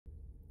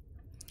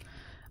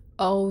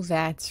Oh,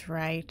 that's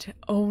right.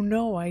 Oh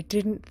no, I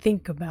didn't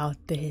think about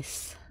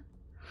this.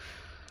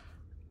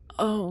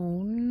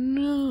 Oh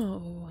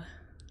no.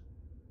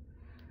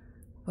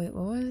 Wait,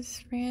 what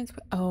was Rand's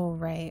Way? Oh,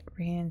 right.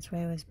 Rand's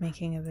Way was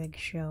making a big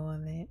show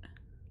of it.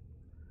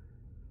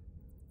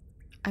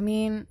 I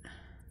mean,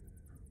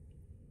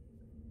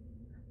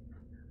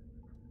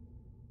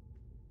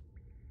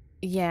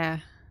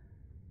 yeah.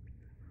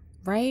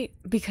 Right?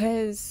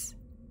 Because.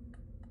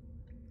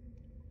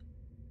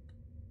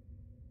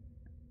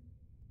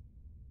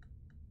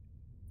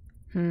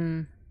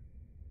 Hmm.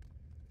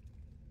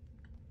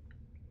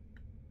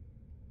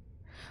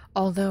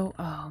 Although,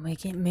 oh,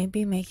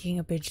 maybe making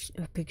a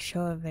big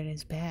show of it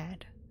is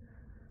bad.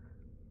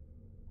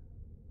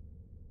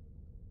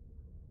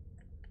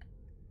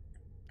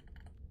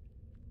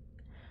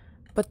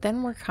 But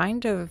then we're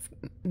kind of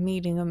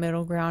meeting a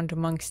middle ground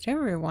amongst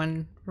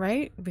everyone,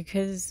 right?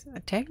 Because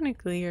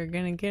technically you're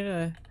gonna get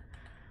a.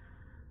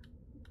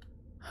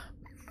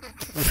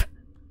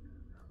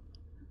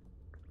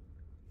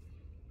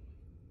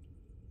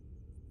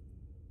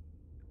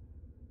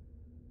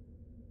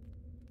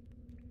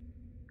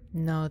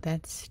 No,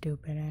 that's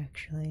stupid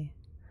actually.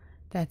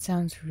 That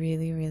sounds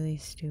really, really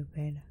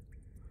stupid.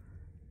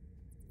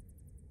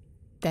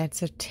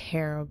 That's a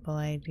terrible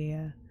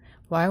idea.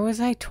 Why was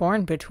I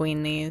torn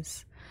between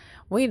these?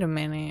 Wait a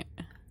minute.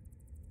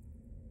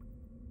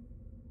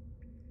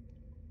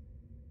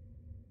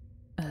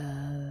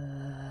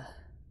 I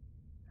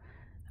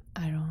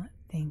don't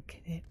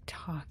think that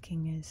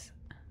talking is.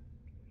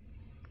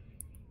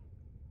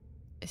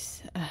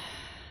 is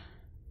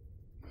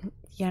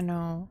you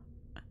know,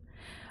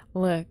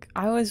 look,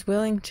 I was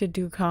willing to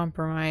do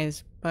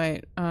compromise,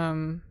 but,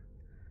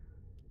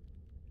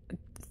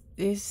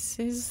 this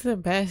is the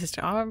best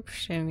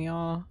option,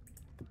 y'all.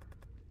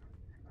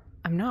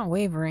 I'm not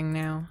wavering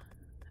now.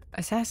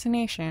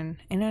 Assassination.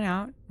 In and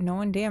out. No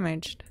one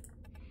damaged.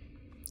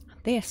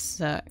 This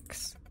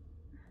sucks.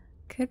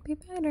 Could be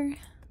better.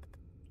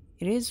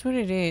 It is what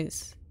it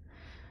is.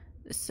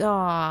 So,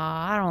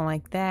 I don't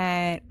like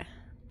that.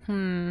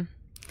 I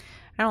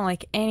don't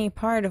like any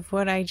part of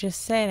what I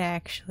just said,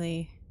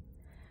 actually.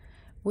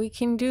 We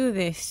can do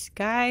this,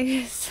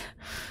 guys.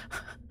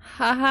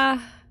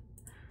 Haha.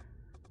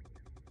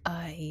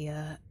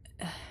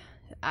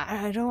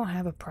 I don't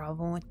have a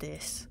problem with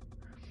this.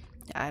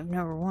 I've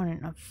never won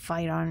in a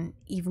fight on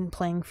even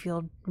playing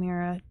field,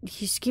 Mira.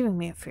 He's giving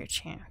me a fair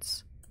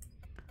chance.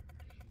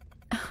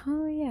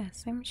 Oh,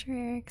 yes, I'm sure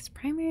Eric's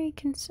primary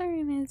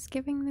concern is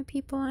giving the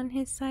people on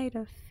his side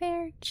a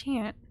fair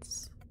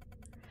chance.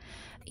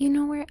 You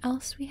know where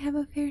else we have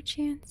a fair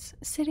chance?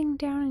 Sitting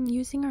down and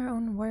using our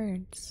own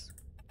words,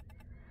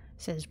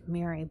 says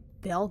Mary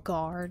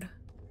Bellegarde.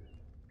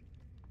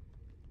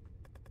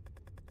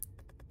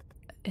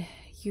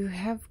 You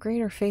have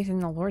greater faith in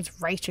the Lord's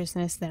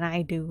righteousness than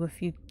I do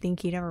if you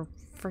think he'd ever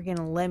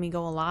friggin' let me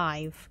go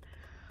alive.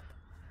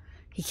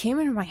 He came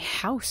into my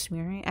house,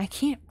 Mary. I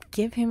can't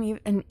give him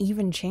an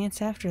even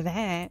chance after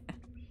that.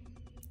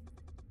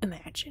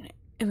 Imagine it.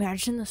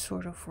 Imagine the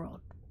sort of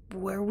world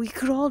where we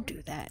could all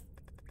do that.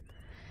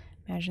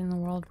 Imagine the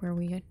world where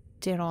we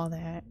did all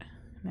that.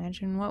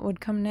 Imagine what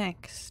would come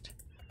next.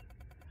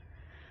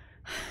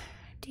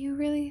 Do you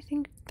really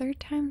think third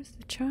time's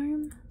the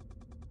charm?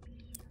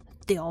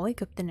 They all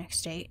wake up the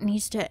next day and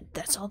he's dead.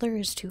 That's all there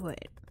is to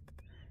it.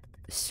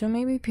 So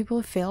maybe people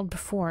have failed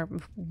before.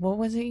 What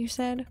was it you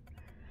said?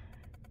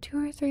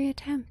 2 or 3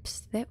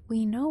 attempts that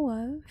we know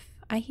of.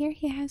 I hear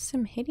he has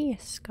some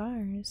hideous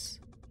scars.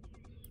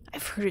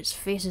 I've heard his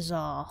face is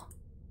all.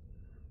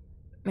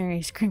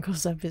 Mary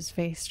crinkles up his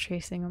face,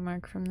 tracing a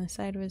mark from the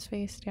side of his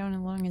face down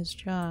along his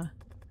jaw.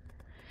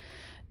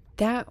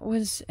 That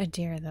was a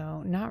dare,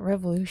 though, not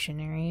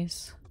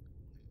revolutionaries.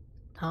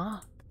 Huh?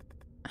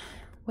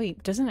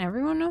 Wait, doesn't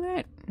everyone know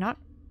that? Not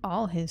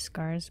all his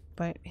scars,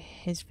 but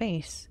his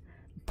face.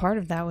 Part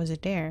of that was a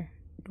dare,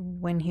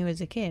 when he was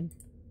a kid.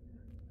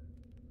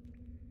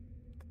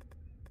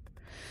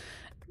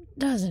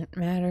 Doesn't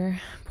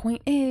matter.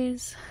 Point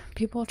is,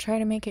 people try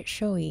to make it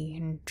showy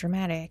and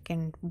dramatic,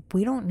 and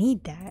we don't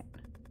need that.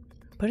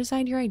 Put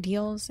aside your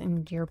ideals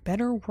and your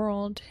better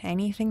world,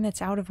 anything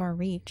that's out of our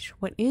reach.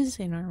 What is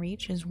in our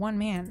reach is one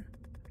man.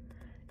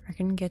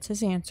 Reckon gets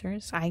his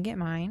answers, I get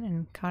mine,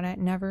 and Kadat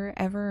never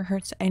ever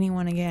hurts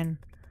anyone again.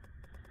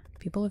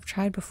 People have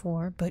tried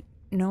before, but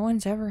no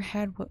one's ever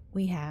had what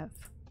we have.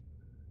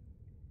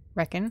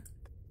 Reckon?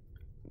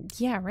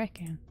 Yeah,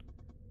 reckon.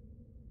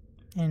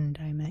 And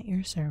I'm at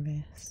your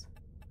service.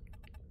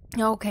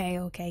 Okay,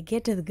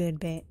 get to the good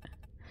bit.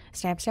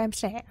 Stab, stab,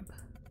 stab.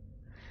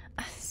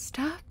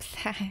 Stop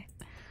that.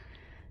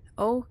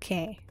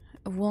 Okay,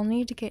 we'll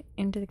need to get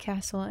into the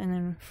castle and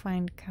then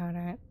find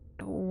Kadat.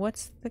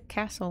 What's the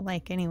castle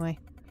like, anyway?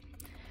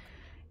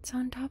 It's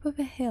on top of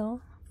a hill,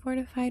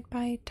 fortified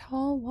by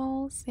tall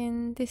walls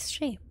in this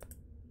shape.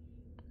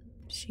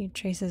 She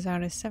traces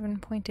out a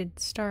 7-pointed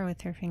star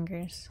with her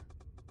fingers.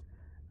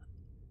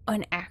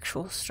 An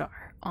actual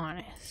star,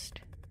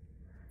 honest.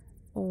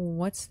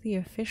 What's the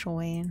official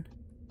way in?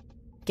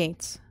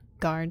 Gates,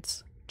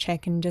 guards,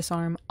 check and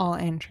disarm all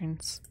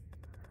entrance.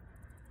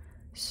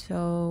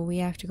 So we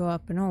have to go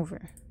up and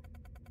over.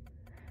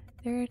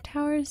 There are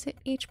towers at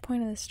each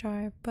point of the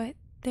star, but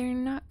they're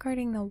not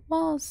guarding the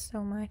walls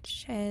so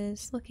much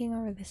as looking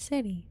over the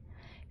city.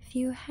 If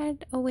you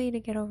had a way to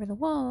get over the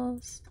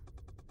walls...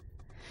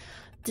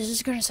 This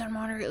is gonna sound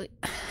moderately...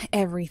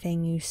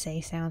 Everything you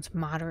say sounds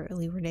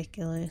moderately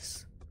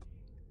ridiculous.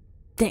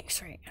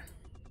 Thanks, Ryan.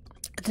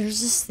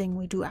 There's this thing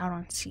we do out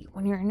on sea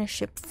when you're in a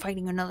ship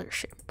fighting another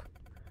ship.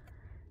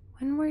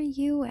 When were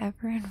you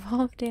ever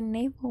involved in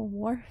naval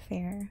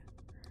warfare?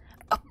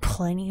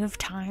 Plenty of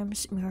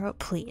times. Mira,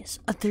 please.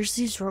 There's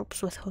these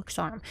ropes with hooks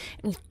on them,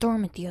 and you throw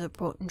them at the other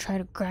boat and try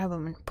to grab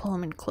them and pull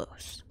them in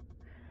close.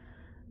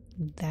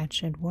 That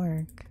should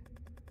work.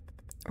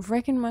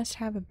 Reckon must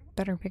have a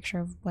better picture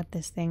of what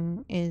this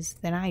thing is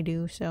than I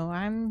do, so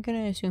I'm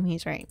gonna assume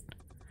he's right.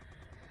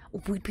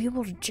 We'd be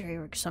able to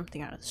jerry-rig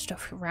something out of the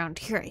stuff around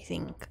here, I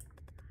think.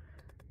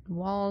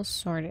 Walls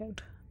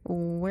sorted.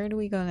 Where do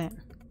we go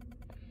then?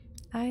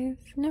 I've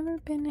never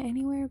been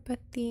anywhere but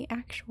the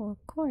actual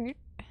court.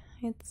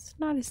 It's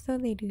not as though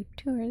they do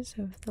tours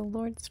of the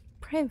Lord's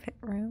private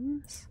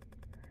rooms.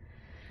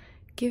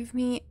 Give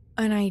me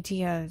an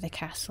idea of the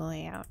castle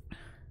layout.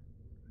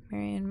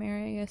 Mary and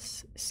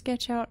Marius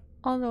sketch out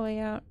all the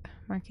layout,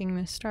 marking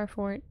the star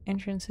fort,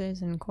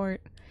 entrances, and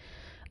court,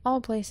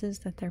 all places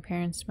that their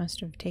parents must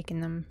have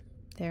taken them.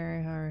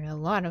 There are a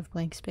lot of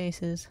blank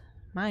spaces.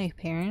 My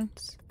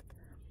parents.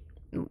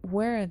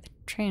 Where are the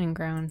training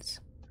grounds?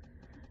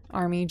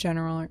 Army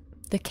General,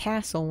 the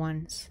castle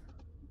ones.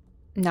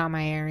 Not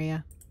my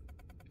area.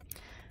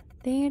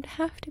 They'd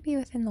have to be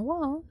within the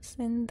walls,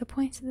 and the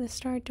points of the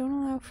star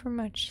don't allow for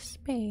much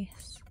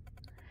space.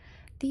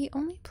 The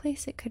only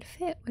place it could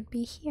fit would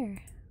be here.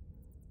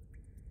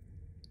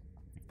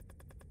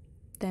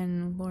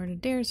 Then Lord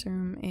Adair's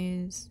room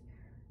is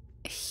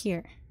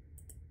here.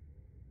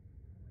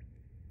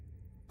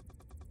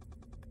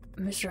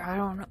 Mister, I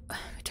don't know.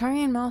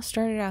 Tari and Mel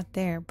started out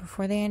there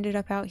before they ended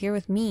up out here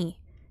with me.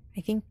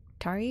 I think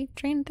Tari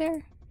trained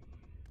there?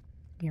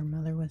 Your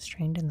mother was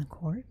trained in the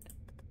court?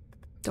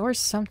 Or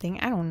something,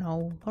 I don't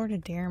know. Lord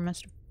Adair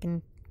must have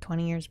been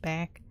 20 years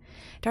back.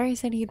 Tari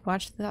said he'd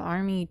watched the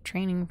army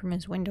training from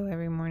his window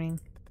every morning.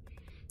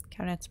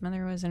 Cowdet's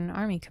mother was an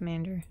army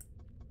commander.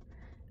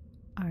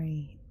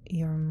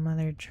 Your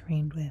mother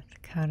trained with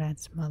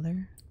Cowdet's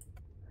mother?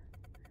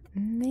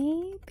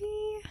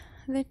 Maybe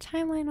the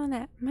timeline on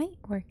that might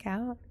work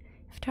out.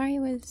 If Tari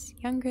was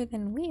younger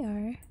than we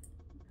are.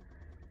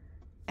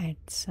 At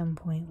some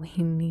point,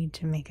 we need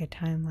to make a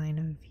timeline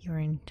of your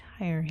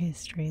entire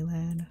history,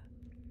 lad.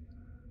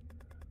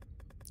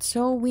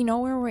 So we know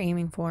where we're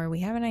aiming for, we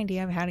have an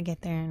idea of how to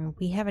get there, and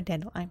we have a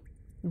deadline.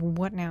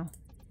 What now?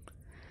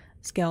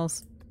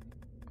 Skills.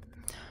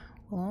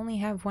 We'll only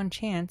have one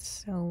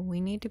chance, so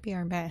we need to be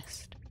our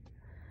best.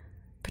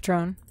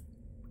 Patron.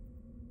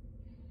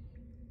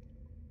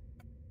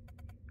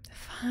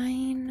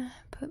 Fine.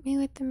 Put me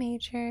with the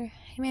major.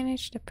 I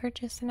managed to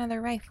purchase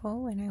another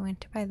rifle when I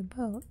went to buy the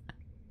boat.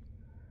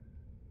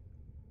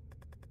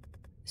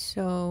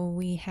 So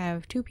we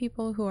have two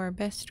people who are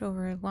best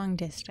over long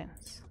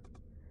distance.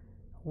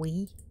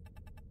 We?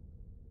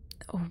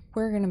 Oh,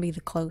 we're gonna be the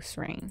close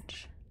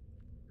range.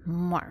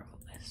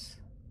 Marvelous.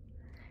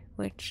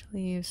 Which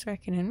leaves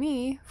Reckon and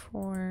me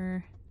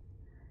for...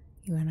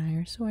 You and I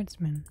are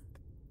swordsmen.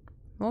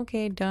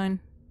 Okay, done.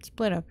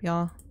 Split up,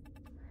 y'all.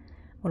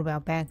 What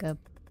about backup?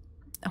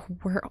 Oh,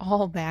 we're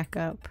all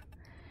backup.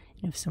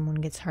 And if someone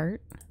gets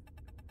hurt,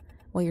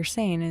 what you're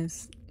saying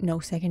is no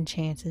second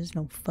chances,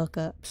 no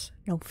fuck-ups,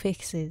 no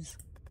fixes.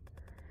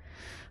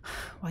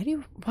 Why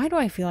do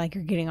I feel like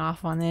you're getting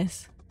off on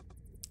this?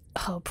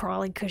 Oh,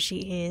 probably because she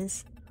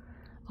is.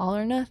 All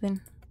or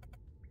nothing.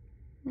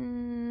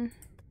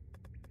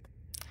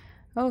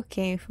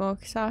 Okay,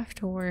 folks, off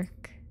to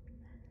work.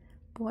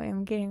 Boy,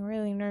 I'm getting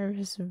really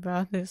nervous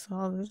about this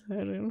all of a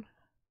sudden.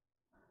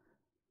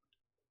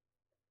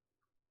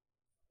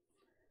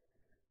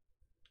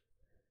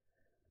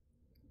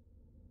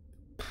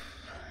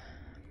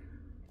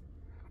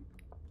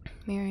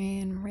 Mary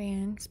and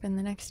Ryan spend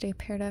the next day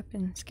paired up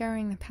and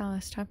scouring the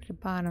palace top to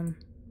bottom.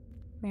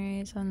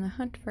 Mary is on the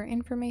hunt for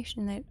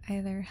information that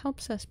either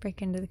helps us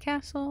break into the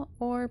castle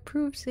or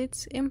proves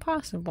it's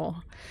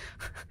impossible.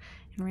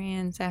 And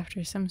Ryan's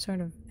after some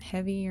sort of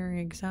heavy or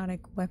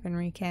exotic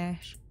weaponry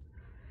cache.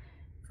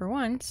 For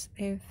once,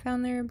 they've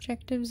found their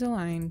objectives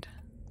aligned.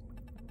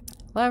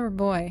 Clever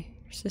boy,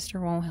 your sister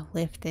won't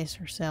lift this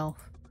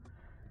herself.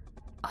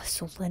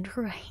 So lend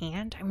her a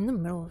hand? I'm in the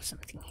middle of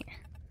something here.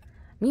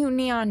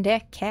 Mutiny on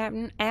deck,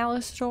 Captain.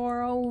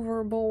 Alistor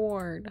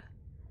overboard.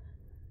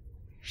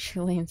 She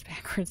leans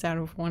backwards out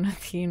of one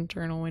of the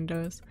internal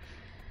windows.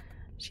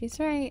 She's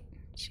right.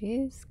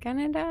 She's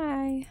gonna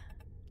die.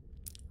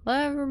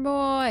 Clever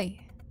boy.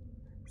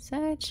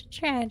 Such a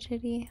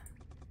tragedy.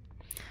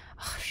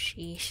 Oh,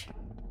 sheesh.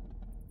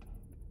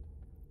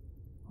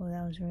 Oh,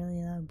 that was a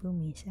really loud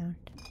boomy sound.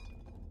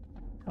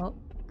 Oh.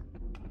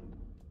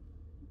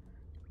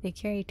 They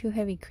carry 2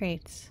 heavy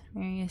crates.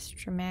 Marius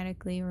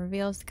dramatically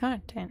reveals the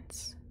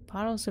contents.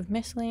 Bottles of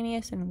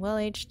miscellaneous and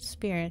well-aged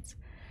spirits.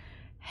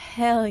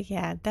 Hell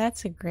yeah,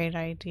 that's a great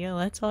idea.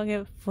 Let's all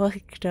get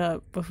fucked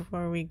up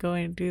before we go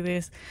and do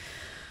this.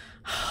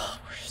 Oh,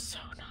 we're so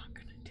not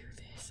gonna do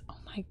this. Oh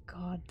my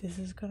god, this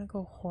is gonna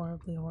go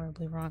horribly,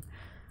 horribly wrong.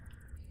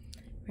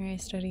 Mary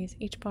studies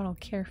each bottle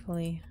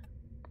carefully.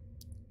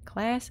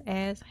 Class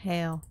as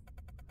hell.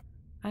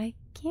 I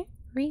can't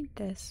read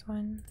this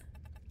one.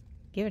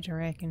 Give it a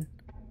reckon.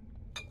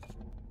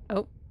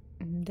 Oh,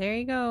 there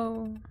you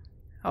go.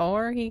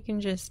 Or he can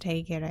just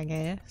take it, I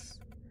guess.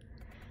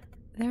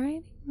 The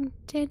writing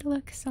did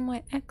look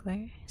somewhat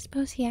Eckler. I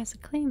suppose he has a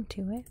claim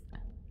to it.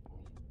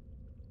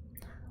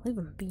 Leave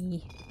him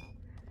be.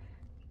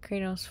 He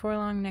cradles 4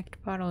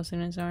 long-necked bottles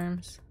in his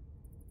arms.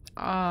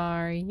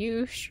 Are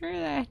you sure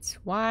that's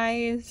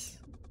wise?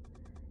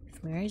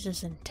 If Mary's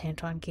is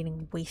intent on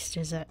getting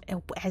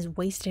as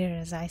wasted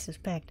as I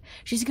suspect,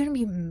 she's gonna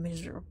be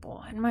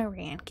miserable, and my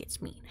rant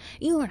gets mean.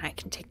 You and I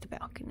can take the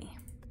balcony.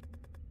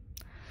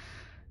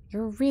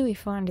 You're really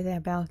fond of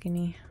that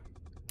balcony.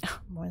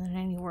 More than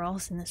anywhere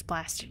else in this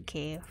blasted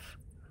cave.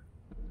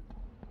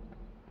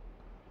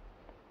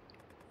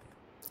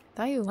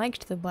 Thought you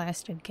liked the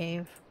blasted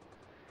cave.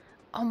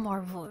 A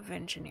marvel of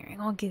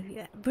engineering, I'll give you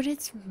that. But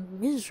it's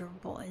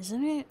miserable,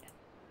 isn't it?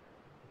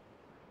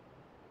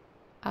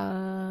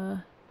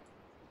 I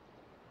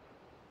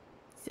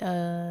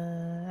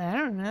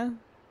don't know.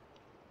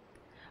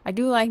 I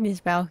do like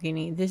this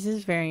balcony. This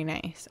is very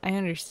nice. I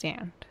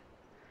understand.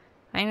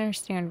 I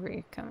understand where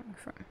you're coming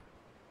from.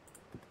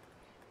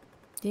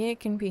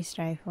 It can be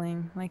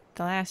stifling, like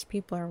the last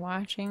people are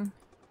watching.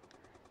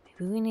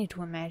 Maybe we need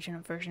to imagine a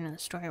version of the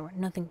story where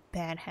nothing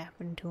bad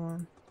happened to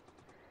him.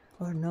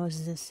 Lord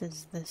knows this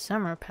is the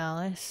summer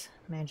palace.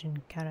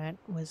 Imagine Karat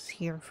was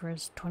here for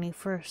his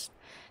 21st.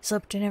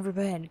 Slept in every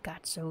bed,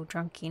 got so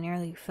drunk he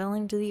nearly fell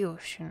into the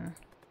ocean.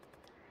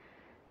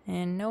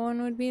 And no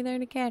one would be there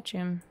to catch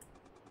him.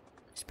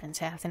 Spends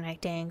half the night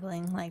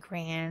dangling like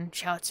Rand,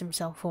 shouts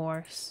himself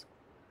hoarse.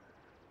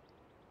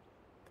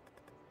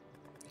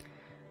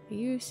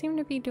 You seem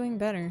to be doing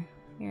better.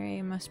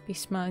 Mireille must be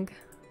smug.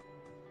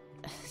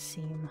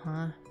 Seem,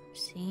 huh?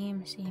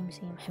 Seem.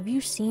 Have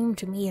you seemed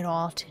to me at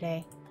all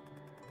today?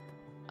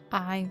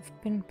 I've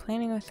been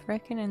planning with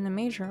Reckon and the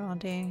Major all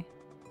day.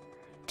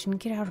 Didn't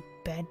get out of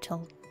bed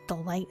till the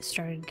light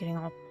started getting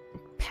all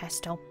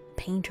pastel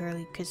paint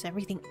early because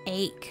everything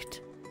ached.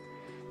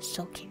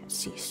 Still can't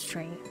see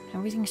straight.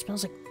 Everything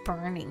smells like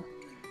burning.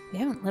 We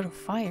haven't lit a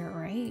fire,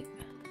 right?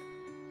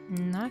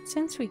 Not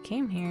since we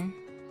came here.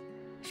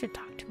 I should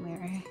talk to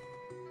Mary.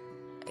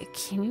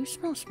 Can you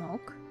smell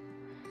smoke?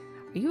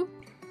 Are you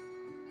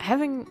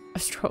having a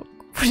stroke?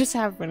 What is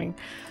happening?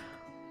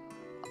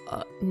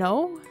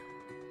 No?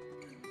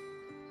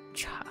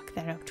 Chalk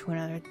that up to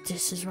another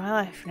 "this is my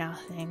life now"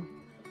 thing.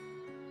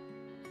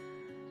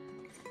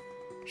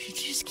 She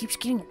just keeps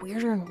getting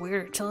weirder and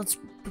weirder till it's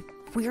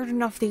weird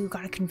enough that you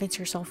gotta convince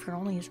yourself you're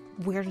only as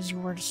weird as you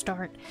were to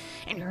start.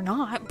 And you're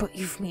not, but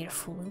you've made a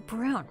full loop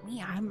around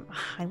me. I'm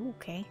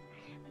okay.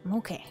 I'm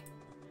okay.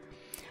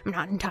 I'm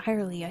not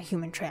entirely a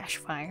human trash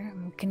fire.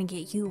 I'm gonna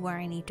get you where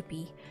I need to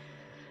be.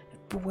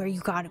 Where you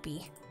gotta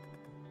be.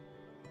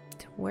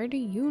 Where do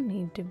you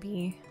need to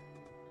be?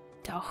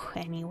 Oh,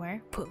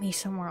 anywhere. Put me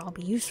somewhere I'll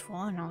be useful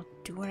and I'll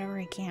do whatever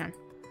I can.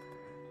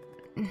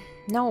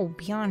 No,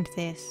 beyond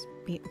this.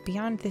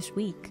 Beyond this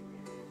week.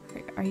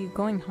 Are you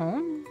going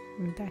home?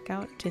 Back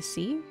out to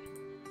sea?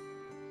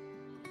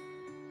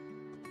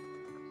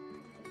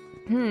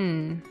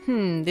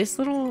 This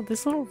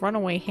little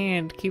runaway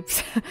hand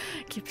keeps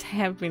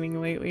happening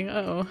lately.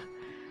 Uh-oh.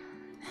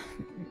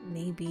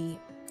 Maybe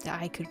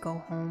I could go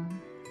home.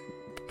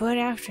 But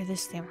after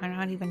this, they might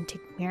not even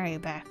take Mary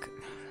back.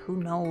 Who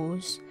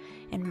knows?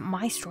 And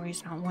my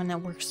story's not one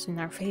that works in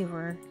their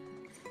favor.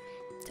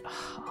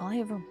 All I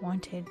ever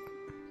wanted...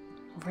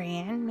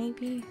 Rand,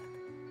 maybe?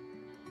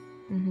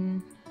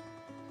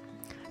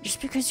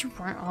 Just because you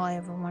weren't all I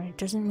ever wanted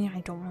doesn't mean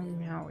I don't want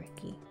you now,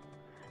 Ricky.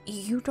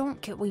 You don't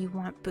get what you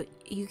want, but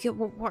you get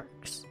what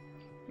works.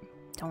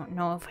 Don't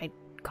know if I'd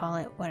call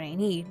it what I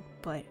need,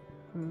 but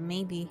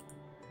maybe.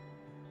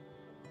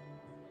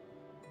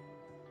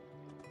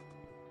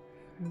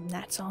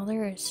 That's all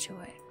there is to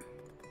it.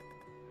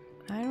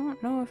 I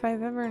don't know if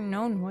I've ever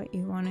known what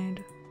you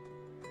wanted.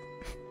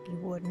 You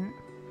wouldn't.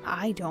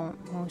 I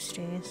don't most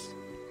days.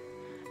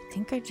 I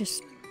think I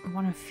just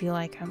want to feel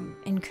like I'm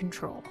in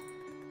control.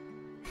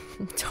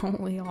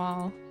 Don't we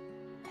all?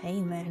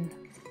 Amen.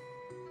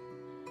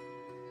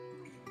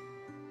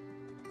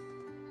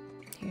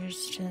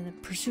 Here's to the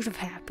pursuit of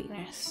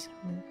happiness.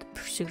 The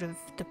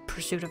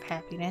pursuit of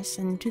happiness,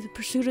 and to the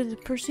pursuit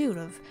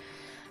of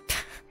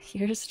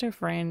here's to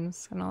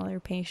friends and all their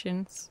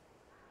patience.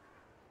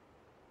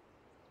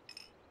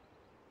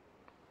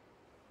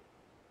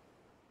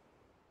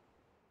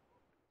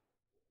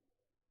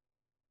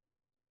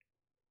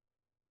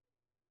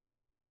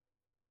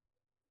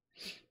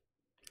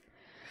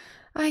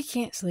 I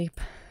can't sleep.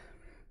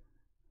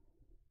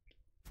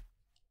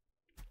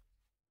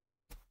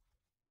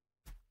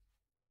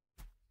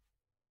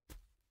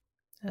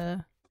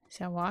 Is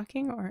that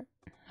walking or?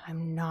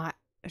 I'm not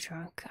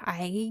drunk,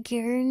 I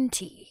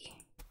guarantee.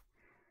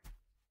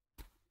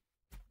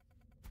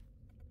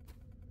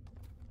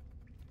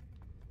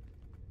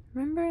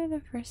 Remember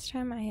the first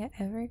time I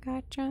ever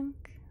got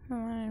drunk?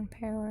 Mama and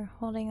Per were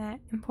holding that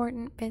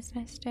important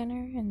business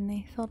dinner and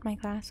they filled my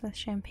glass with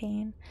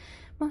champagne,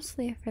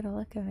 mostly for the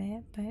look of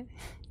it, but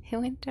it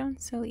went down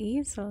so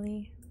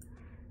easily.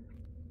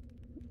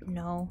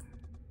 No,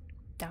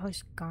 that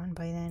was gone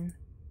by then.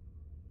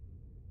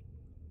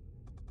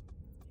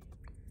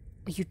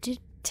 You did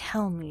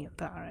tell me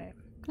about it.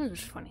 It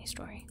was a funny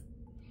story.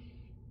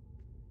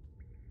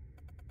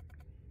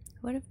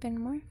 It would have been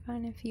more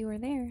fun if you were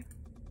there.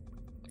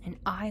 And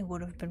I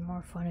would have been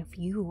more fun if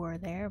you were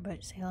there,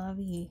 but c'est la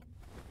vie.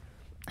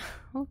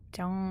 Oh,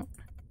 don't.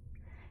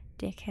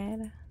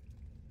 Dickhead.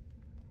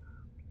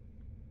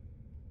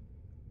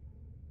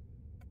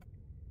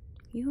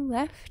 You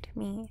left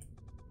me.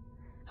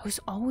 I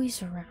was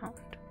always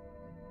around.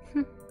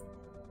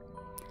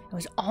 I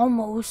was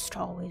almost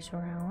always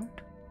around.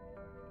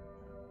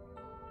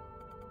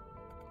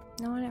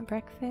 No one at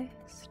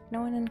breakfast,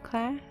 no one in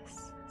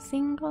class,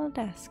 single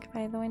desk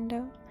by the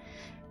window,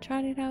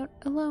 trotted out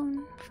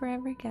alone for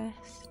every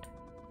guest.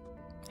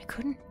 I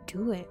couldn't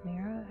do it,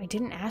 Mira. I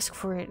didn't ask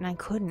for it and I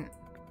couldn't.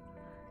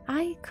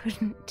 I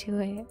couldn't do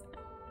it.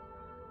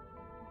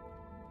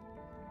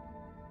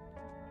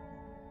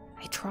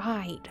 I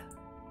tried.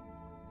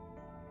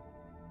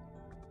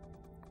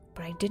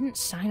 But I didn't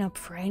sign up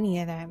for any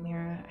of that,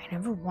 Mira. I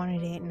never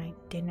wanted it, and I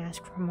didn't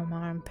ask for my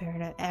mom and Per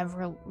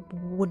to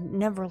would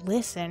never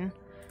listen.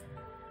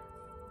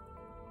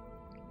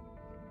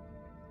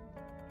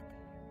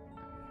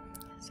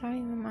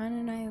 Sorry, Mama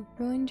and I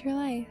ruined your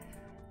life.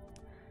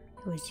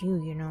 It was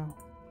you, you know.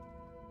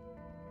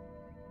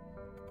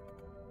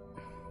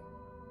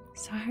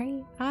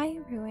 Sorry, I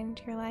ruined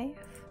your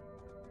life.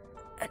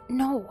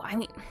 No, I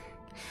mean,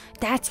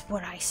 that's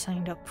what I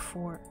signed up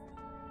for.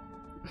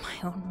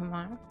 My own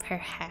mama, Per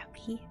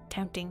happy,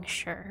 tempting,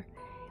 sure.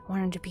 I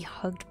wanted to be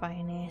hugged by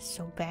an ass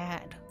so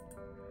bad.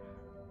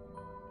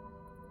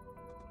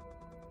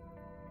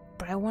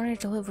 But I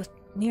wanted to live with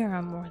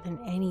Mira more than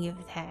any of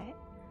that.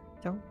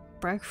 The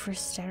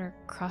breakfast at her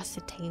across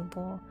the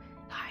table,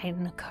 hide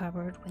in the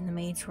cupboard when the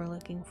maids were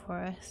looking for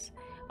us,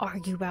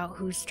 argue about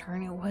whose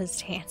turn it was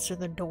to answer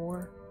the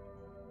door.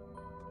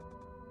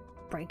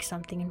 Break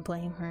something and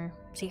blame her.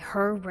 See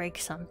her break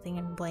something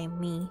and blame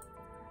me.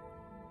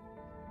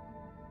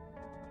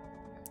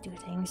 Do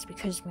things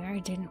because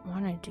Mira didn't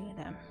want to do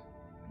them.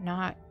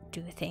 Not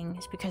do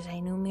things because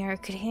I knew Mira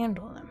could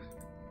handle them.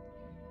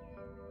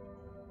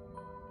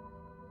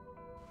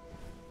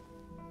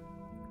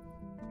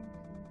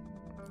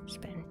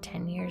 Spent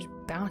 10 years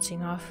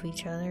bouncing off of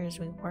each other as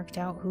we worked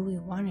out who we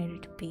wanted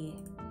it to be.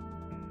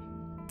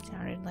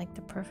 Sounded like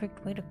the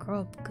perfect way to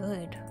grow up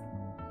good.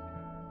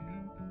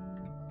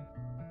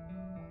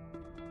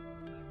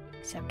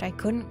 Except I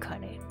couldn't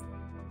cut it.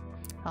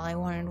 All I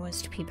wanted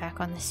was to be back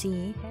on the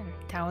sea, and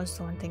that was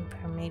the one thing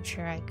Per made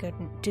sure I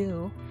couldn't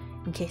do,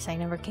 in case I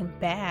never came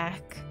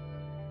back.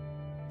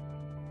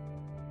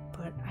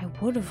 But I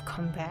would have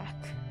come back,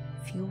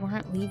 if you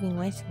weren't leaving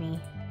with me.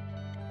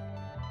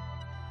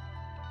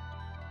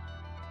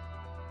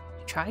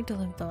 I tried to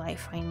live the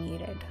life I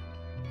needed.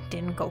 It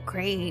didn't go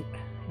great,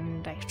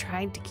 and I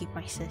tried to keep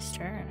my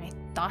sister, and I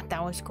thought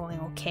that was going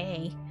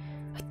okay.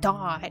 I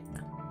thought.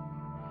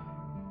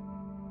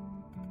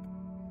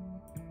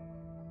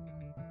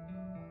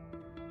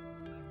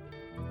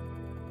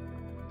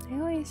 I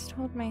always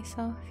told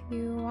myself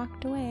you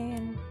walked away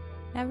and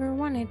never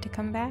wanted to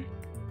come back.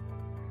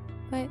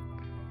 But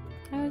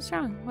I was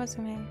wrong,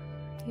 wasn't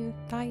I? You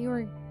thought you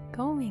were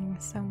going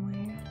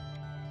somewhere.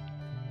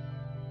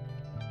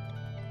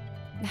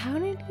 How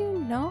did you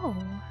know?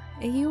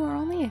 You were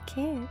only a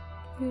kid.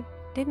 You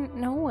didn't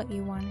know what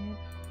you wanted.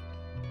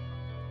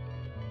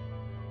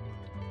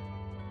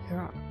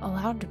 You're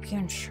allowed to be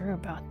unsure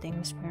about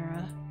things,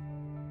 Mira.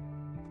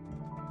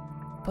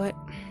 But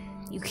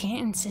you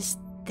can't insist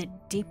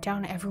that deep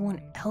down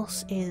everyone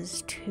else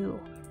is too.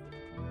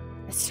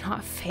 It's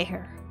not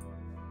fair.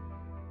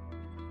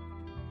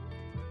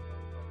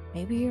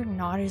 Maybe you're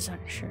not as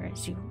unsure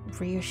as you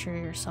reassure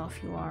yourself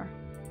you are.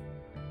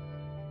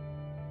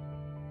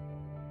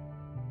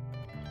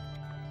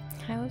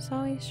 I was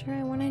always sure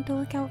I wanted to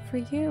look out for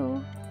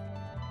you.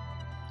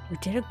 You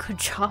did a good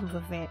job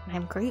of it, and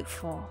I'm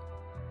grateful.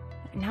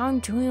 Now I'm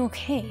doing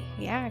okay.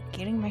 Yeah,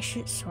 getting my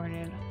shit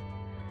sorted.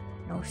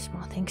 No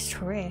small thanks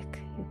to Rick.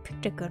 You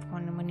picked a good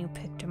one when you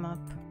picked him up.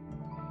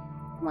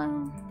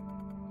 Well,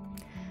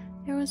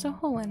 there was a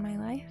hole in my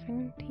life,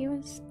 and he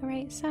was the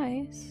right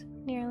size,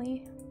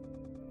 nearly.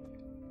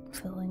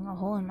 Filling a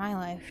hole in my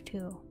life,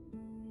 too.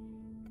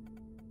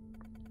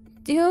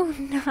 Do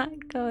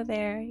not go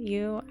there,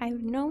 you. I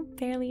know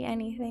barely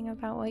anything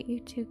about what you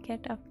two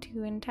get up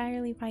to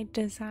entirely by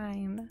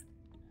design.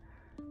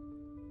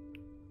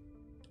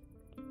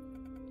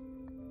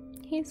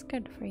 He's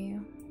good for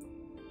you.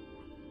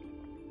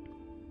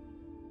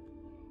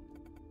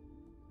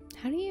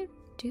 How do you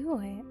do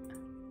it?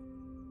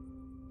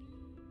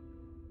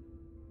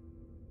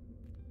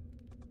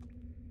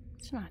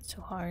 It's not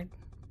so hard.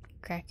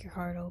 Crack your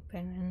heart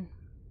open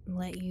and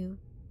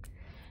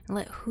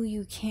let who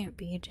you can't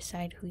be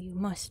decide who you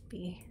must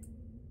be.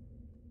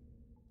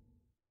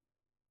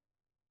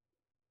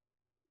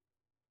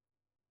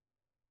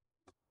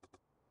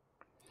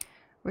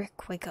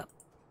 Rick, wake up.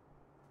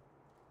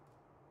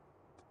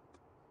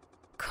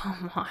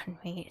 Come on,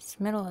 mate. It's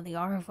middle of the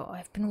Arvo.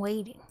 I've been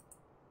waiting.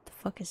 The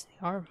fuck is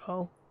the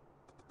Arvo?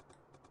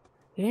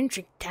 You didn't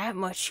drink that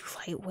much,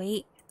 you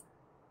lightweight.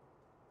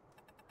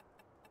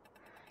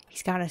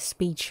 He's got a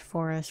speech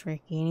for us,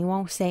 Ricky, and he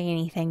won't say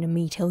anything to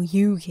me till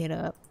you get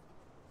up.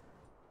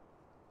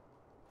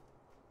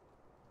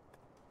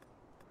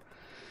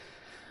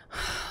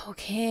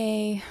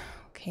 Okay,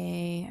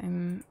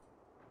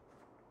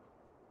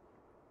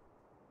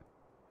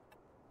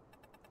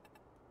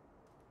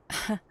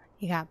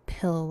 You got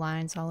pillow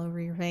lines all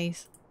over your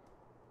face.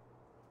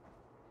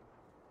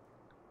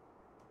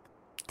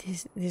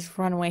 This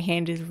runaway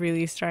hand is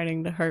really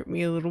starting to hurt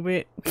me a little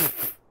bit.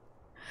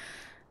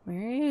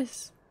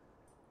 Marius?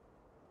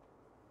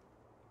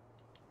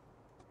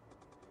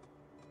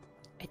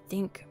 I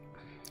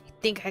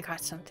think I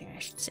got something I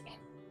should say.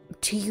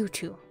 To you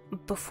two,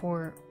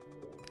 before...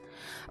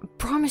 I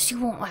promise you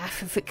won't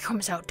laugh if it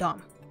comes out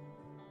dumb.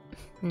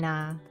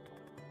 Nah.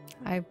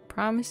 I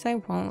promise I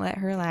won't let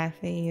her laugh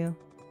at you.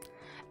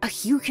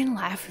 You can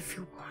laugh if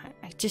you want.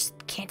 I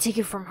just can't take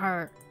it from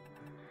her.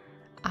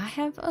 I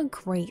have a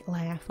great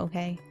laugh,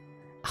 okay?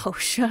 Oh,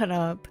 shut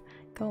up.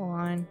 Go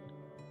on.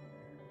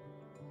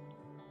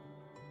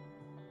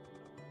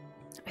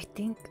 I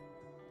think...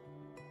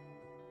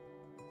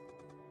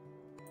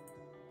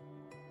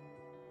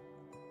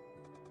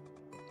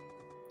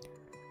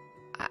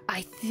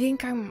 I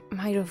think I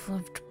might have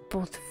loved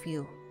both of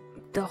you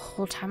the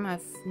whole time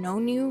I've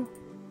known you.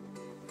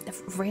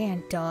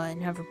 Ran, duh,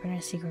 never been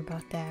a secret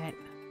about that.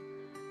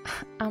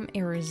 I'm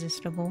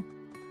irresistible.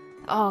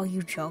 Oh,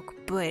 you joke,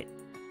 but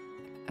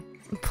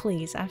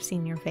please, I've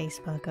seen your face,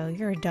 Bucko.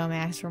 You're a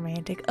dumbass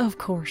romantic. Of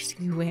course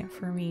you went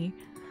for me.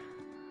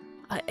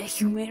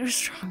 You made a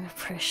strong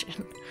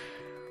impression.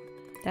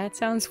 That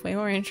sounds way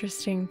more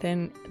interesting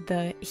than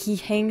the he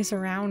hangs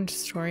around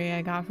story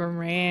I got from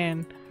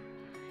Ran.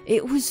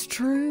 It was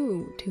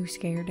true. Too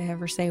scared to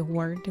ever say a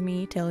word to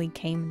me till he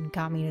came and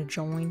got me to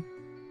join.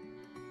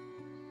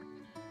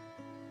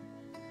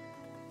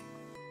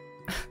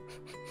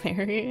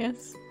 There he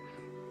is.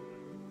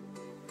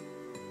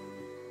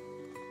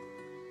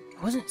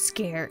 I wasn't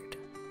scared.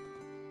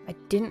 I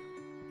didn't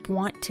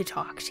want to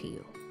talk to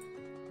you.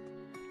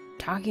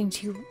 Talking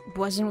to you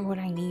wasn't what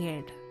I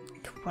needed.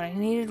 What I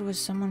needed was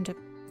someone to...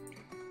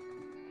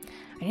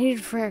 I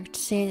needed Frerick to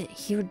say that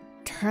he would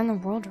turn the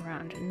world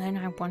around, and then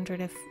I wondered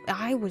if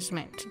I was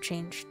meant to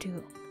change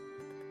too.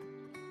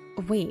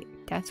 Wait,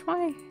 that's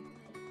why?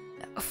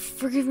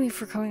 Forgive me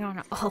for coming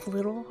on a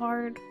little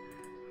hard.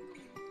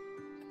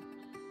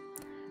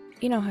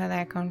 You know how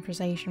that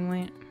conversation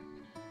went?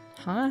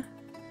 Huh?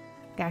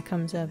 Guy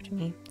comes up to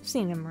me. I've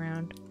seen him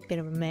around. Bit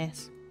of a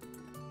mess.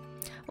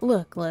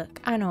 Look,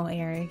 I know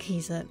Eric.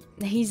 He's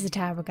the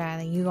type of guy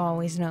that you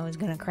always know is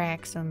gonna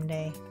crack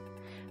someday.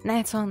 And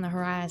that's on the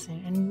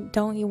horizon. And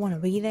don't you want to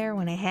be there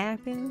when it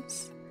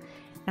happens?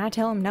 And I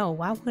tell him, no,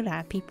 why would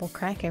I? People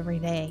crack every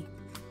day.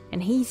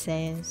 And he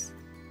says,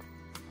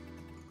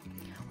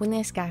 when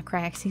this guy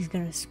cracks, he's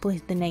gonna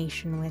split the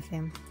nation with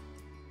him.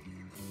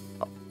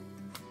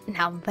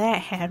 Now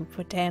that had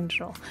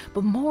potential,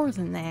 but more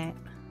than that,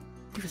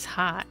 it was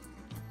hot.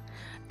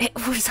 It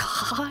was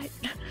hot.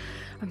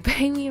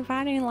 Baby, if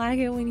I didn't like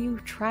it when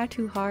you try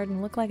too hard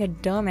and look like a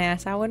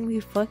dumbass, I wouldn't be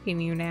fucking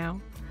you now.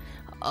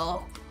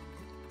 Oh.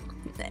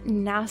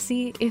 Now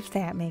see if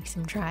that makes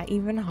him try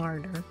even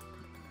harder.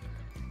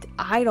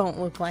 I don't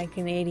look like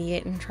an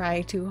idiot and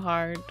try too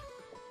hard.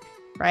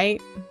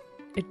 Right?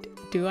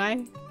 Do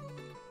I?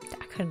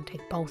 I couldn't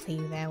take both of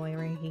you that way,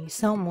 Ricky.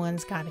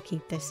 Someone's got to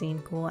keep this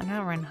scene cool, and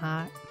I run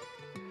hot.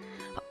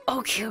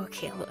 Okay,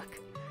 look.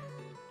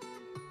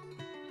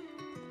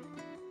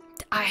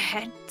 I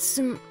had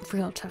some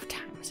real tough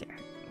times there.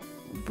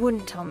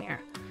 Wouldn't tell me.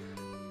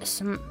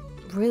 Some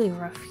really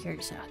rough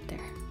years out there.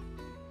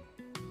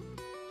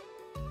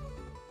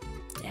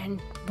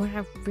 And when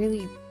I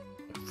really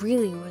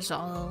was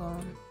all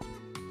alone.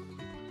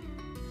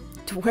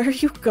 Where are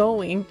you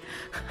going?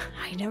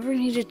 I never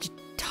needed to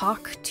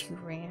talk to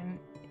Ran.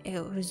 It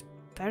was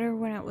better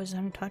when it was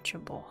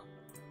untouchable.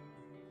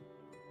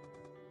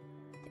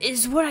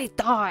 Is what I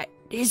thought.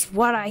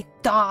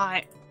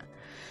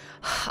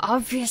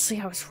 Obviously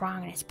I was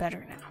wrong and it's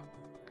better now.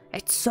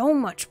 It's so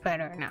much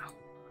better now.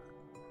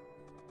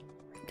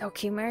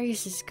 Okay,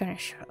 Marius is gonna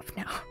shut up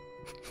now.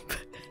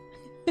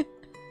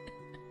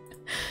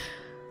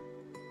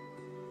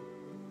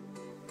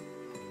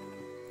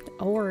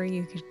 Or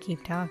you could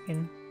keep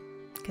talking,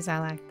 because I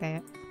like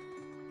that.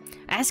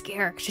 Ask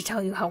Eric to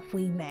tell you how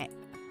we met.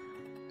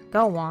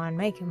 Go on,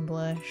 make him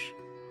blush.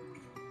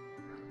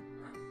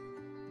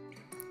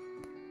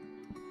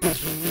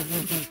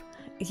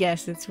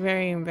 Yes, it's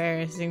very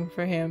embarrassing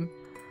for him.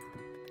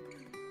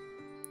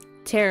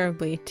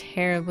 Terribly,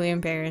 terribly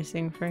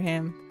embarrassing for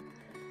him.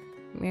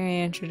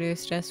 Mary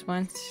introduced us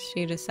once.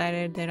 She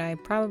decided that I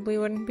probably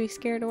wouldn't be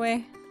scared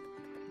away.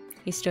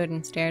 He stood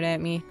and stared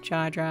at me,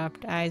 jaw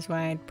dropped, eyes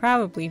wide,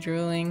 probably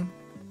drooling.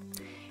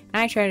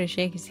 I try to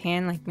shake his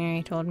hand like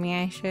Mary told me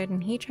I should,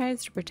 and he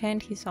tries to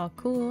pretend he's all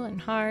cool and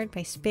hard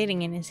by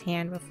spitting in his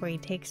hand before he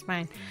takes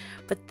mine.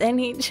 But then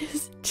he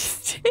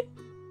just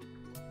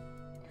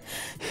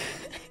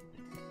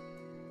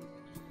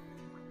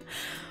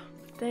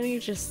then he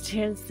just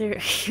stands there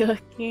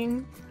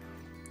looking.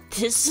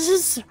 This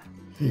is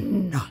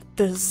not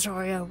the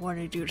story I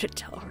wanted you to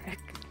tell, Rick.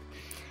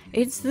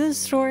 It's the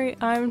story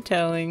I'm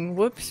telling.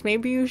 Whoops,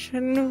 maybe you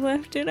shouldn't have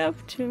left it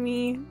up to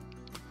me.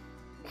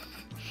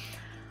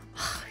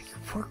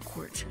 You were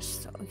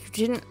gorgeous, though. You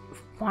didn't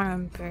want to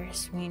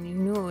embarrass me, and you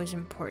knew it was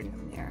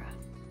important, Amira.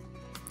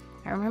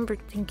 I remember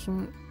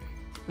thinking,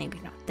 maybe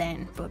not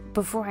then, but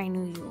before I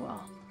knew you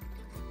well,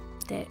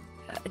 that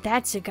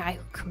that's a guy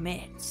who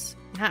commits.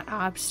 Not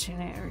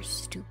obstinate or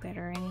stupid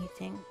or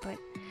anything, but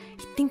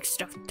he thinks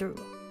stuff through,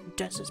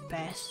 does his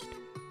best.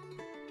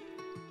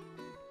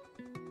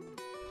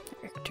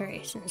 Rick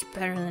Trayson's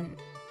better than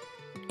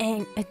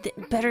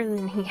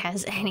he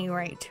has any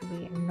right to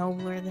be, and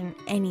nobler than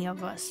any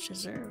of us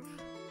deserve.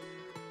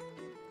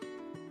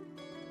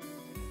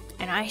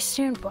 And I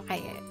stand by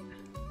it.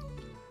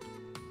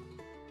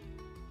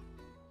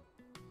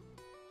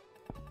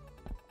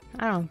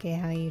 I don't get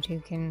how you two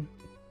can...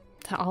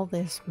 all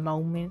this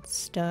moment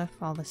stuff,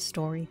 all the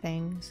story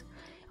things,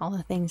 all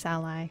the things I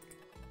like.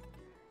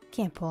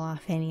 Can't pull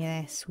off any of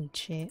that sweet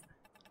shit.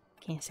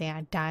 Can't say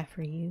I'd die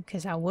for you,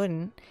 because I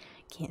wouldn't.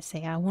 Can't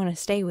say I want to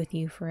stay with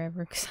you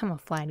forever, because I'm a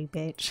flatty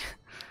bitch.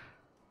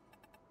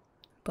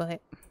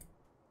 But...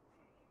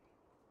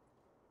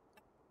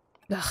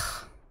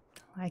 ugh.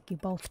 I like you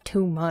both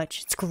too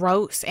much. It's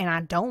gross, and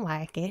I don't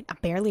like it. I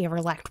barely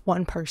ever liked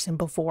one person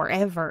before,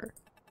 ever.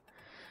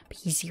 Be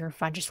easier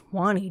if I just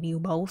wanted you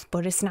both,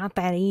 but it's not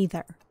that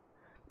either.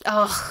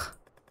 Ugh.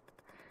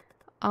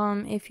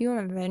 If you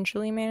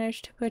eventually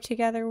manage to put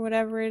together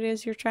whatever it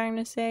is you're trying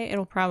to say,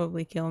 it'll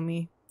probably kill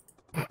me.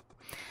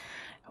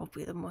 It'll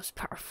be the most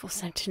powerful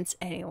sentence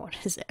anyone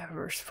has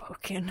ever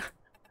spoken.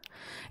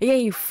 Yeah,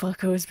 you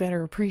fuckos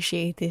better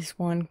appreciate this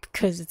one,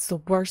 because it's the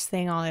worst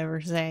thing I'll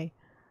ever say.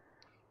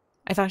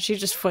 I thought she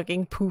just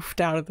fucking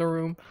poofed out of the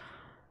room.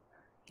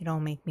 You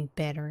don't make me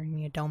better,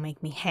 and you don't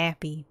make me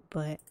happy,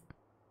 but...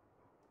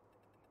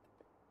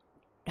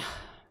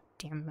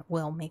 damn, it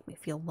will make me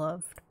feel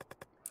loved.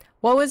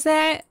 What was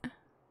that?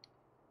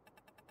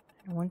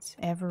 No one's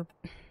ever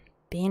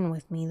been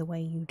with me the way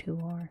you two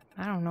are.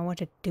 I don't know what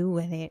to do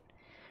with it.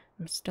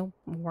 I'm still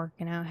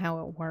working out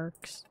how it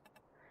works.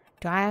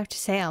 Do I have to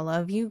say I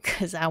love you?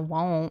 'Cause I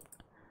won't.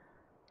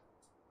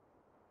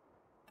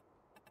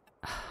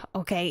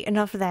 Okay,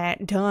 enough of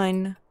that.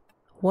 Done.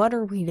 What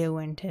are we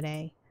doing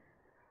today?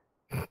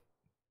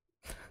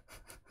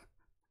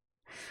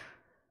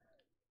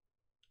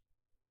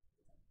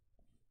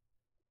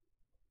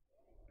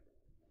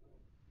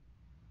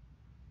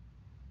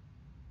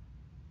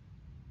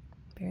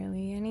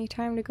 Barely any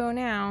time to go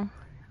now.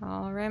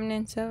 All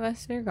remnants of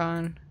us are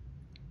gone.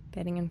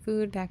 Bedding and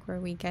food back where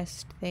we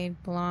guessed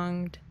they'd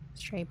belonged.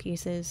 Stray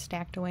pieces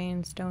stacked away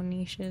in stone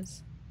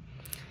niches.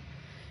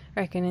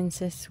 Reckon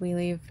insists we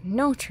leave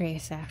no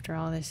trace after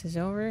all this is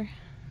over.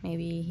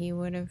 Maybe he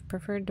would have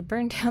preferred to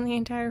burn down the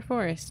entire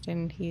forest,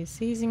 and he's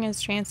seizing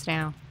his chance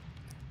now.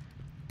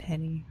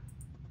 Petty.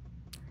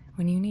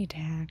 When you need to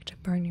act,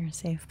 burn your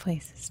safe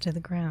places to the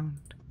ground.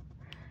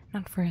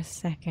 Not for a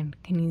second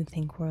can you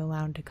think we're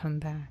allowed to come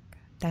back.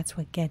 That's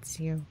what gets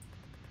you.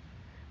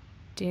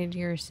 Did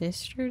your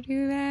sister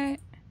do that?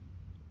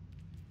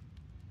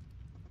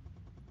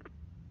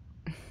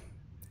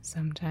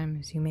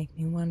 Sometimes you make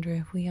me wonder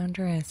if we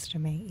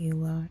underestimate you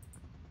lot.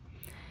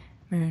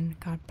 Marin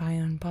got by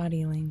on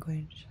body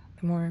language.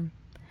 The more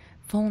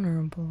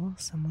vulnerable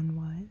someone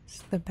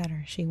was, the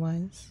better she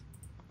was.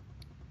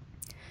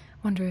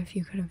 Wonder if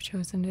you could have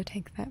chosen to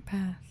take that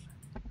path.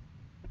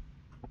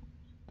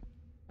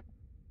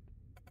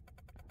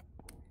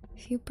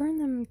 If you burn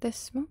them, the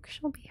smoke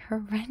shall be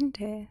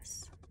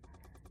horrendous.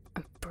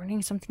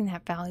 Burning something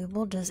that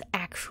valuable does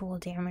actual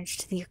damage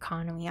to the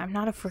economy. I'm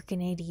not a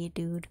freaking idiot,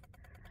 dude.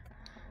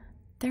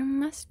 There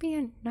must be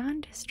a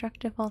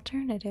non-destructive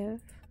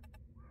alternative.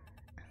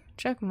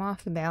 Chuck them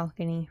off the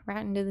balcony,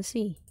 right into the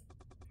sea.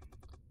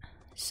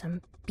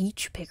 Some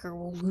beach picker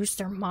will lose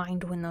their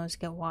mind when those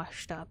get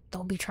washed up.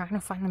 They'll be trying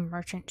to find a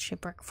merchant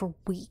shipwreck for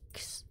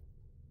weeks.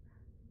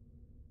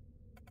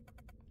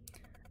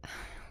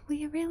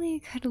 We really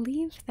could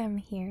leave them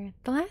here.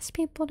 The last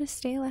people to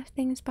stay left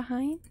things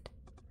behind.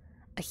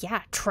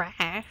 Yeah,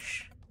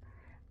 trash.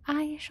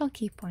 I shall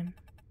keep one.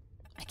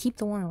 I keep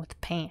the one with the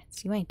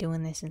pants. You ain't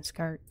doing this in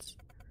skirts.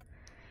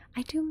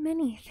 I do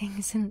many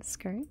things in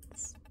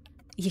skirts.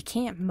 You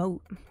can't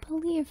moat.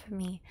 Believe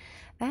me,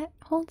 that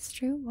holds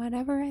true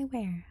whatever I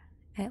wear.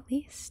 At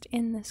least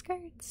in the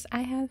skirts,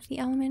 I have the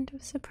element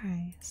of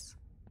surprise.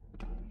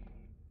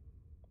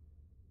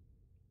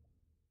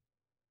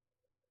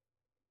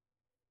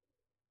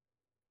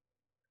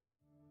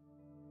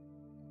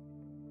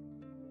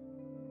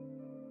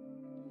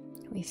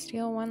 we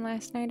steal one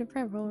last night of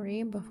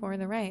revelry before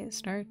the riot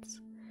starts.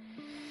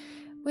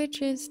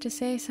 Which is to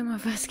say, some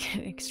of us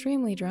get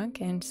extremely drunk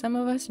and some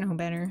of us know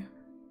better.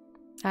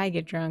 I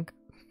get drunk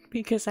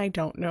because I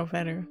don't know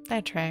better.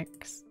 That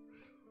tracks.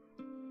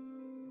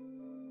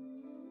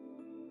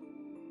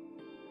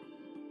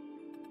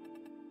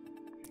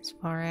 As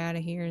far out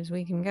of here as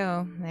we can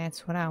go,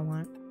 that's what I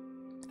want.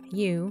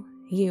 You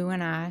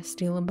and I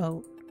steal a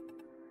boat.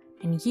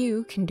 And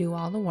you can do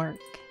all the work.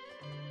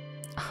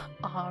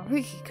 Oh,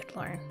 Ricky could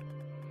learn.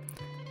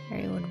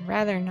 I would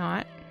rather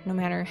not, no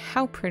matter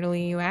how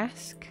prettily you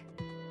ask.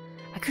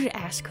 I could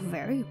ask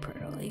very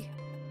prettily.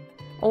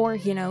 Or,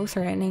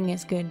 threatening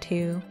is good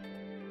too.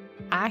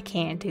 I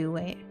can't do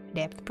it.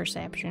 Depth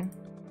perception.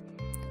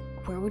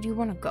 Where would you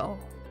want to go?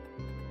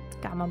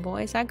 Got my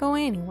boys, I go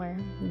anywhere.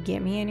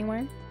 Get me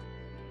anywhere?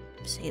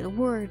 Say the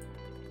word.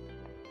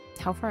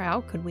 How far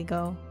out could we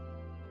go?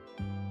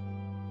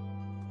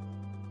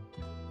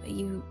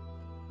 You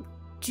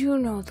do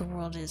know the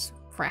world is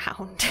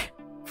round,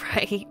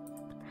 right?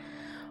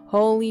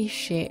 Holy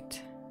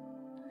shit.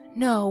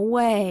 No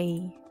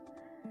way.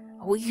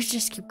 We could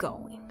just keep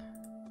going.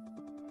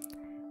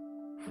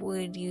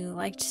 Would you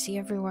like to see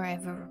everywhere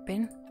I've ever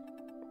been?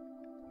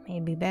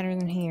 Maybe better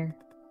than here.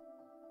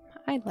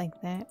 I'd like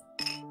that.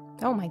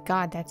 Oh my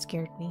god, that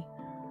scared me.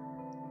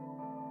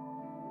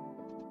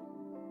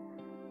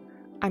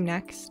 I'm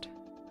next.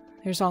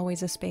 There's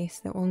always a space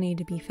that will need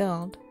to be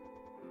filled.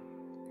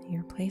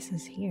 Your place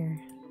is here.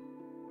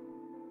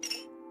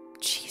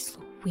 Jeez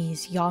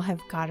Louise, y'all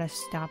have gotta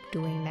stop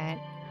doing that.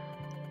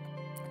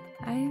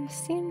 I've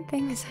seen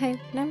things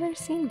I've never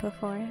seen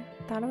before.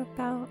 Thought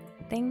about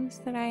things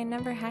that I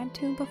never had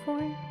to before.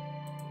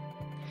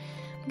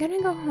 I'm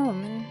gonna go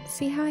home and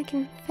see how I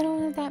can fit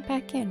all of that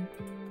back in.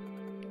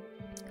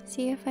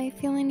 See if I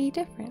feel any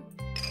different.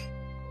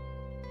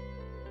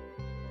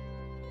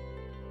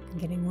 I'm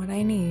getting what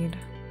I need.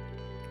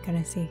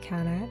 Gonna seek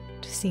out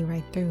to see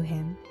right through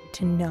him,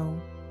 to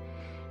know.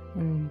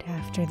 And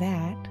after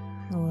that,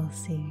 we'll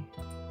see.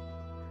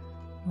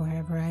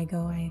 Wherever I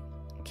go, I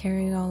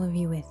carry all of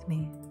you with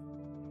me.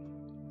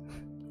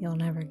 You'll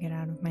never get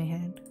out of my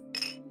head.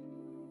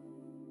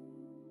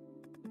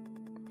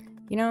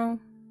 You know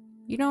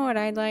what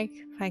I'd like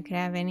if I could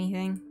have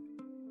anything?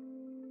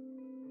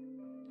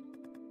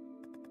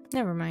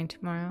 Never mind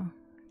tomorrow.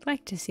 I'd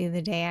like to see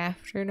the day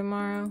after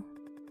tomorrow.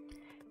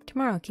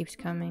 Tomorrow keeps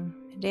coming.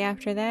 The day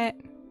after that,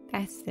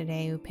 that's the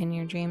day you pin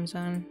your dreams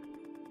on.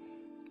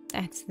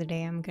 That's the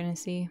day I'm gonna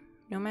see,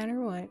 no matter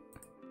what.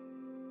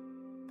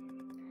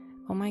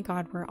 Oh my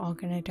god, we're all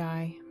gonna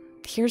die.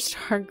 Here's to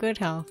our good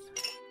health.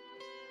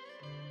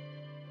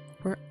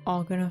 We're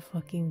all gonna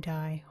fucking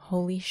die.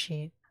 Holy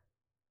shit.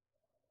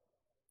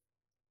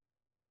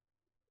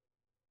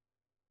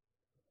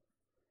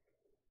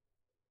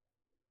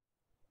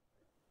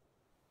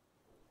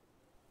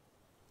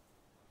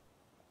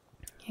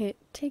 It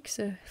takes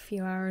a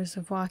few hours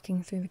of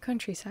walking through the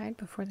countryside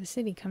before the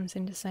city comes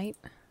into sight.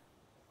 I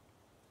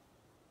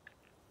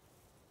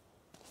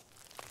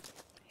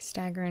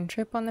stagger and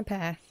trip on the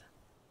path.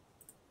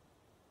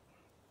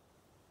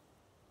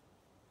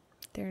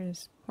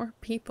 There's more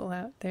people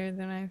out there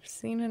than I've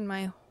seen in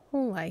my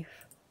whole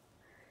life.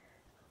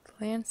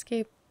 The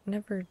landscape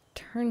never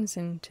turns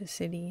into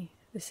city.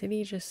 The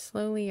city just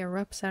slowly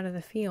erupts out of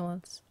the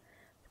fields.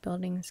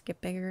 Buildings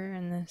get bigger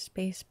and the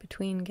space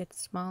between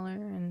gets smaller,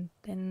 and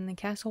then the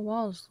castle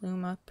walls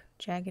loom up,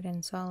 jagged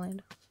and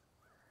solid.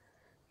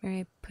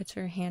 Mary puts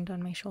her hand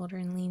on my shoulder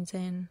and leans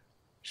in.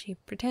 She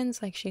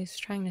pretends like she's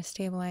trying to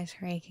stabilize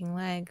her aching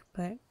leg,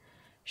 but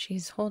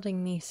she's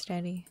holding me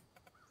steady.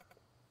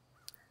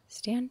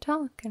 Stand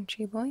tall,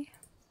 country boy.